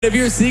If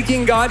you're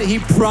seeking God, he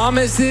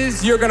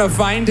promises you're gonna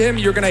find him,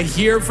 you're gonna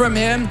hear from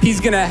him,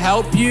 he's gonna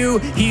help you,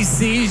 he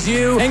sees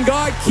you, and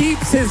God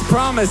keeps his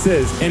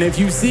promises. And if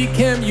you seek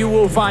him, you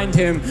will find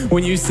him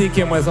when you seek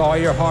him with all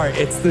your heart.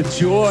 It's the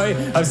joy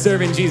of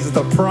serving Jesus,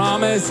 the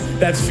promise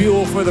that's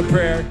fuel for the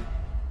prayer.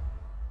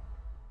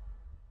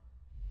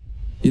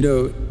 You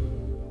know,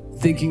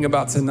 thinking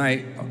about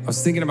tonight, I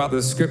was thinking about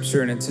the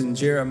scripture, and it's in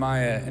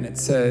Jeremiah, and it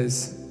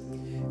says,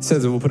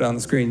 we'll put it on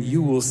the screen,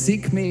 you will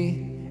seek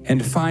me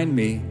and find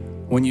me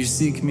when you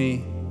seek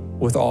me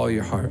with all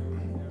your heart.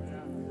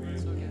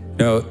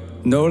 Now,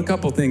 note a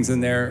couple things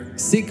in there.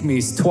 Seek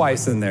me's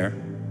twice in there,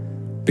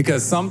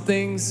 because some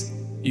things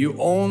you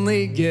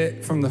only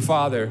get from the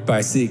Father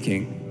by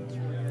seeking.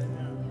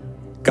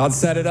 God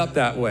set it up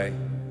that way.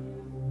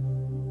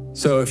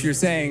 So if you're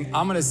saying,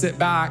 I'm gonna sit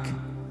back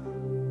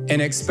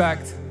and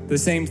expect the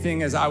same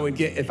thing as I would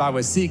get if I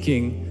was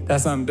seeking,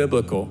 that's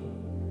unbiblical.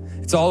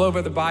 It's all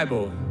over the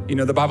Bible. You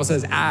know, the Bible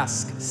says,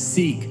 ask,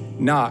 seek,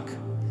 knock.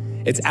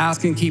 It's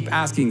ask and keep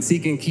asking,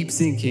 seek and keep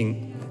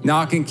seeking,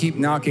 knock and keep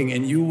knocking,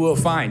 and you will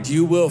find.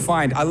 You will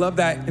find. I love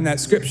that in that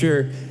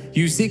scripture.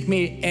 You seek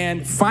me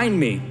and find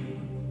me.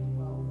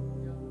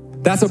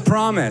 That's a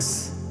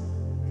promise.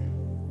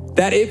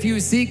 That if you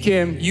seek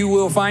him, you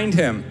will find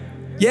him.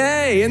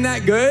 Yay, isn't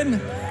that good?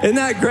 Isn't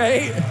that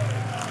great?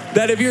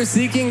 That if you're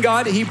seeking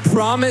God, he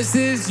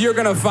promises you're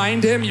gonna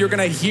find him, you're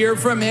gonna hear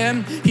from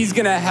him, he's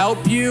gonna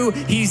help you,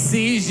 he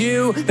sees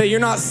you, that you're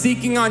not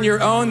seeking on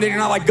your own, that you're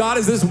not like, God,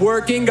 is this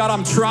working? God,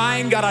 I'm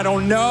trying, God, I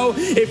don't know.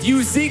 If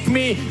you seek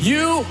me,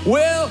 you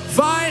will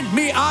find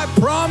me, I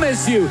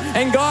promise you.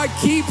 And God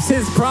keeps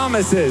his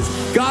promises.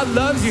 God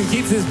loves you,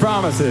 keeps his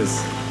promises.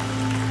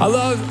 I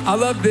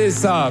love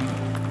this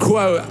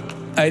quote.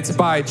 It's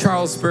by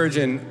Charles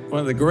Spurgeon, one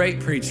of the great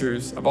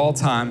preachers of all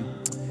time.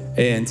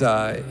 And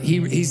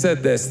he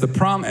said this, the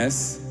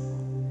promise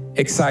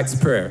excites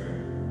prayer.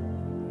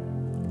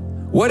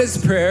 What is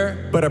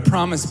prayer but a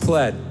promise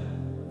pled?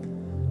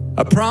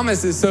 A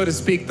promise is, so to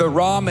speak, the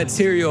raw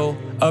material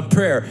of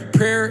prayer.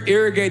 Prayer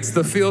irrigates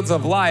the fields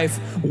of life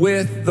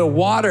with the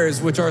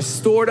waters which are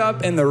stored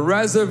up in the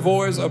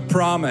reservoirs of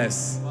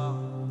promise.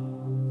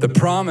 The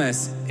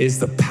promise is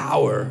the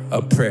power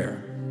of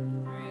prayer.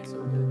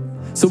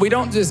 So we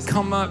don't just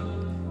come up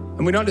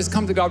and we don't just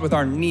come to God with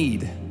our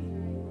need.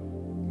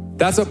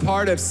 That's a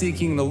part of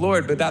seeking the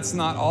Lord, but that's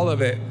not all of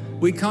it.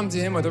 We come to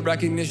him with a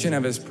recognition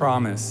of his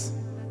promise.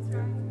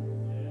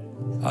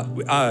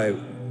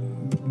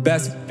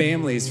 Best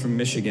families from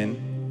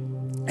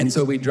Michigan, and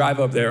so we drive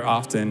up there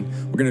often.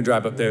 We're gonna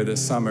drive up there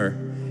this summer,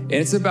 and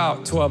it's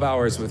about 12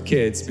 hours with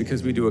kids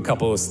because we do a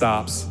couple of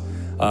stops.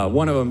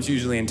 One of them's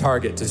usually in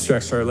Target to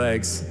stretch our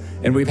legs,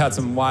 and we've had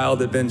some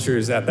wild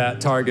adventures at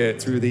that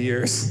Target through the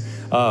years.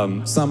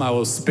 Some I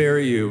will spare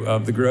you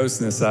of the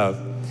grossness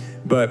of.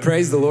 But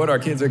praise the Lord, our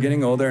kids are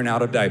getting older and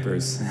out of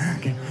diapers.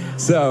 Okay.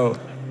 So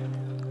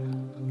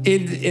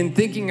in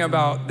thinking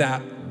about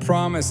that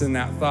promise and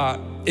that thought,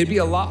 it'd be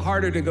a lot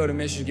harder to go to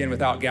Michigan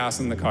without gas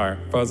in the car.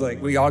 If I was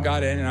like, we all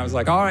got in and I was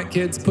like, all right,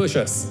 kids, push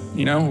us.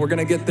 You know, we're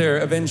gonna get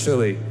there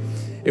eventually.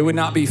 It would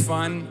not be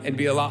fun, it'd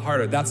be a lot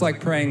harder. That's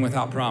like praying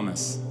without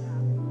promise.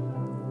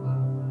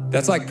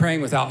 That's like praying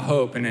without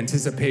hope and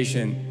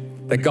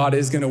anticipation that God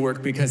is gonna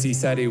work because he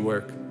said he'd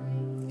work.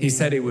 He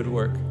said he would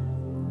work.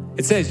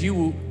 It says,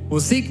 you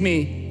will seek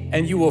me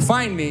and you will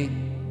find me.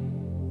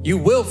 You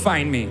will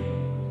find me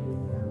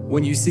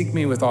when you seek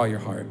me with all your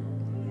heart.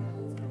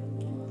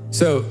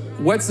 So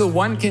what's the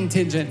one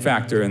contingent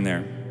factor in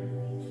there?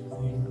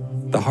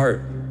 The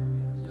heart.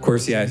 Of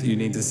course, yes, you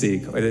need to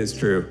seek. It is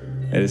true.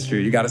 It is true.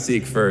 You got to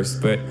seek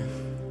first. But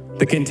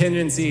the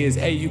contingency is,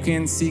 hey, you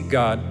can seek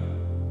God.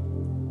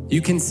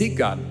 You can seek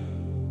God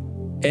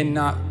and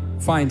not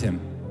find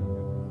him.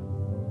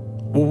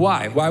 Well,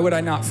 why? Why would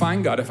I not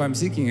find God if I'm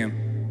seeking him?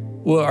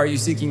 Well, are you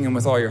seeking him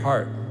with all your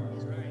heart?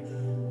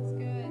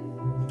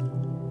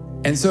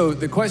 And so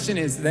the question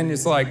is, then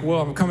it's like, well,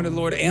 I'm coming to the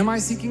Lord. Am I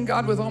seeking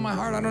God with all my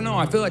heart? I don't know.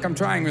 I feel like I'm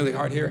trying really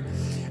hard here.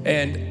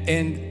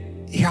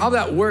 And how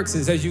that works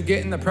is as you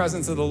get in the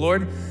presence of the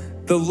Lord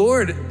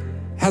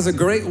has a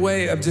great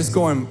way of just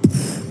going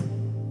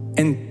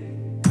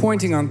and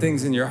pointing on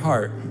things in your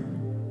heart.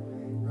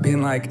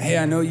 Being like, hey,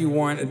 I know you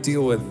want to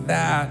deal with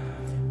that,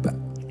 but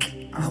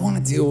I want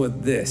to deal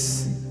with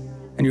this.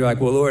 And you're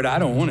like, well, Lord, I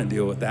don't want to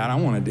deal with that. I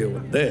want to deal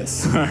with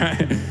this. All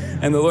right?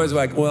 And the Lord's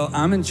like, well,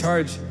 I'm in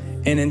charge.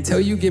 And until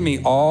you give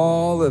me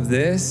all of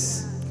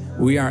this,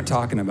 we aren't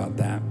talking about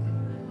that.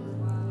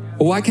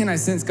 Well, why can't I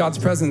sense God's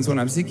presence when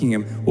I'm seeking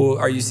him? Well,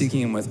 are you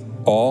seeking him with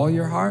all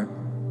your heart?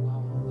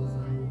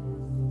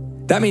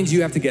 That means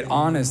you have to get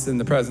honest in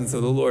the presence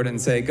of the Lord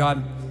and say,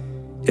 God,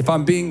 if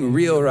I'm being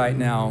real right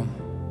now,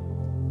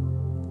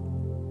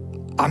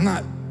 I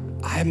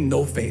have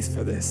no faith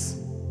for this.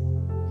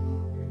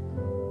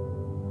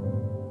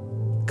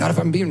 God, if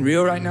I'm being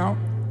real right now,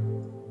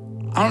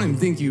 I don't even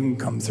think you can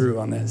come through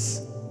on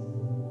this.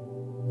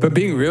 But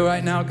being real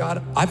right now,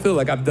 God, I feel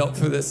like I've dealt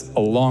through this a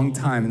long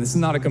time, and this is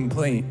not a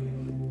complaint,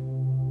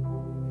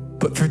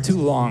 but for too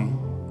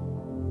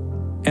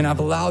long. And I've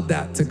allowed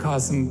that to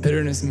cause some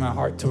bitterness in my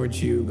heart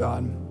towards you,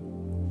 God.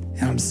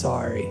 And I'm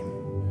sorry.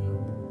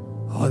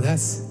 Oh,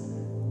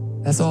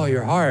 that's all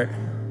your heart.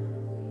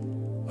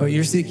 Oh,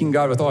 you're seeking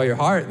God with all your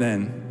heart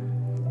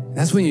then.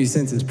 That's when you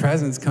sense his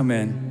presence come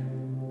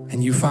in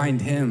and you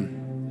find him.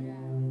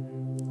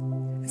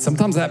 And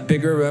sometimes that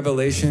bigger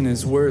revelation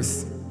is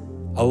worth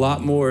a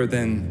lot more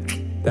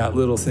than that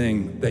little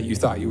thing that you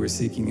thought you were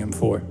seeking him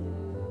for.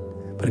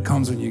 But it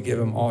comes when you give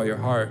him all your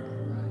heart.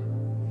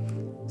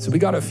 So we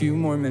got a few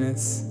more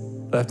minutes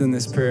left in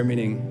this prayer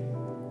meeting.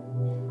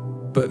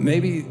 But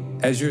maybe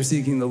as you're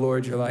seeking the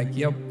Lord, you're like,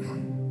 yep,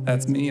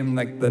 that's me. I'm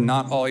like the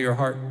not all your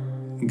heart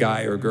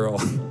guy or girl.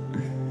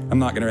 I'm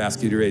not going to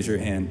ask you to raise your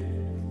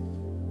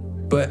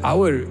hand. But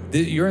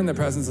you're in the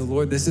presence of the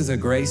Lord. This is a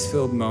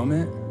grace-filled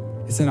moment.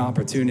 It's an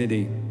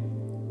opportunity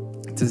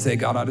to say,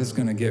 God, I'm just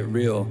going to get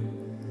real.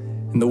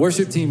 And the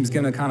worship team's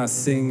going to kind of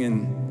sing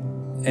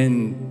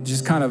and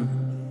just kind of,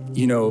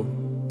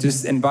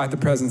 just invite the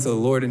presence of the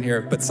Lord in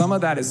here. But some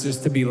of that is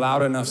just to be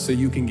loud enough so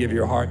you can give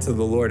your heart to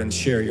the Lord and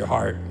share your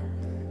heart.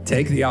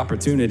 Take the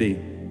opportunity.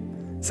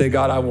 Say,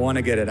 God, I want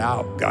to get it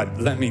out. God,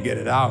 let me get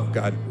it out.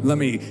 God,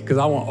 because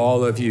I want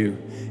all of you.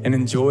 And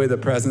enjoy the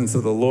presence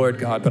of the Lord,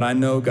 God. But I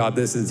know, God,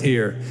 this is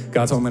here.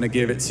 God, so I'm going to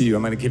give it to you.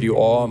 I'm going to give you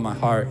all of my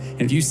heart.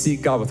 And if you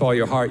seek God with all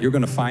your heart, you're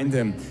going to find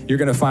him. You're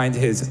going to find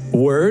his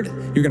word.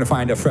 You're going to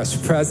find a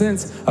fresh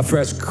presence, a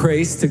fresh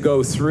grace to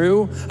go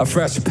through, a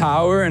fresh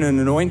power and an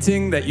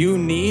anointing that you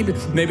need,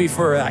 maybe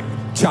for that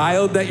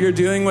child that you're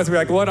dealing with. You're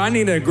like, Lord, I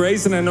need a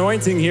grace and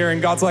anointing here.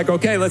 And God's like,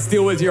 okay, let's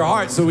deal with your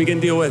heart so we can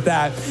deal with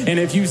that. And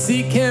if you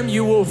seek him,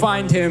 you will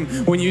find him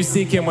when you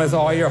seek him with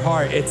all your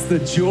heart. It's the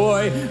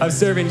joy of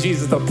serving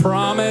Jesus, the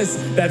promise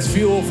that's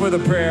fuel for the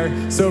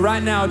prayer. So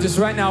right now,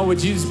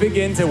 would you just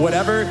begin to,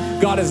 whatever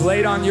God has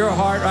laid on your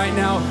heart right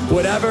now,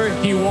 whatever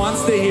he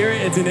wants to hear,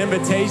 it's an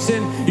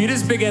invitation. You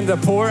just begin to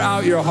pour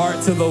out your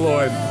heart to the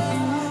Lord.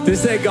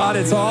 Just say, God,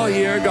 it's all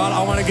here. God,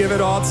 I want to give it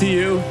all to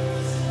you.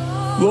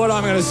 Lord,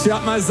 I'm going to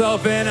shut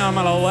myself in. I'm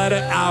going to let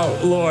it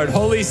out, Lord.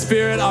 Holy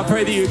Spirit, I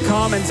pray that you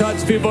come and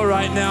touch people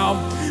right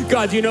now.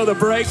 God, you know the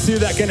breakthrough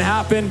that can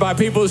happen by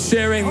people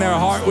sharing their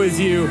heart with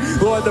you.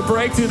 Lord, the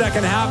breakthrough that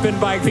can happen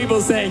by people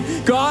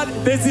saying, God,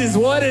 this is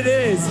what it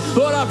is.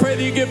 Lord, I pray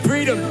that you give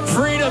freedom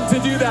to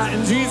do that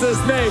in Jesus'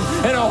 name,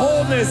 and a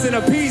wholeness and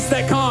a peace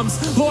that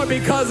comes, Lord,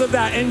 because of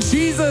that. In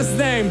Jesus'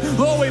 name,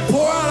 Lord, we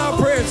pour out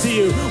our prayer to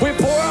you. We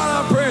pour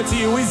out our prayer to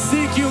you. We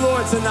seek you,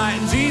 Lord, tonight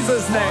in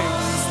Jesus'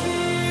 name.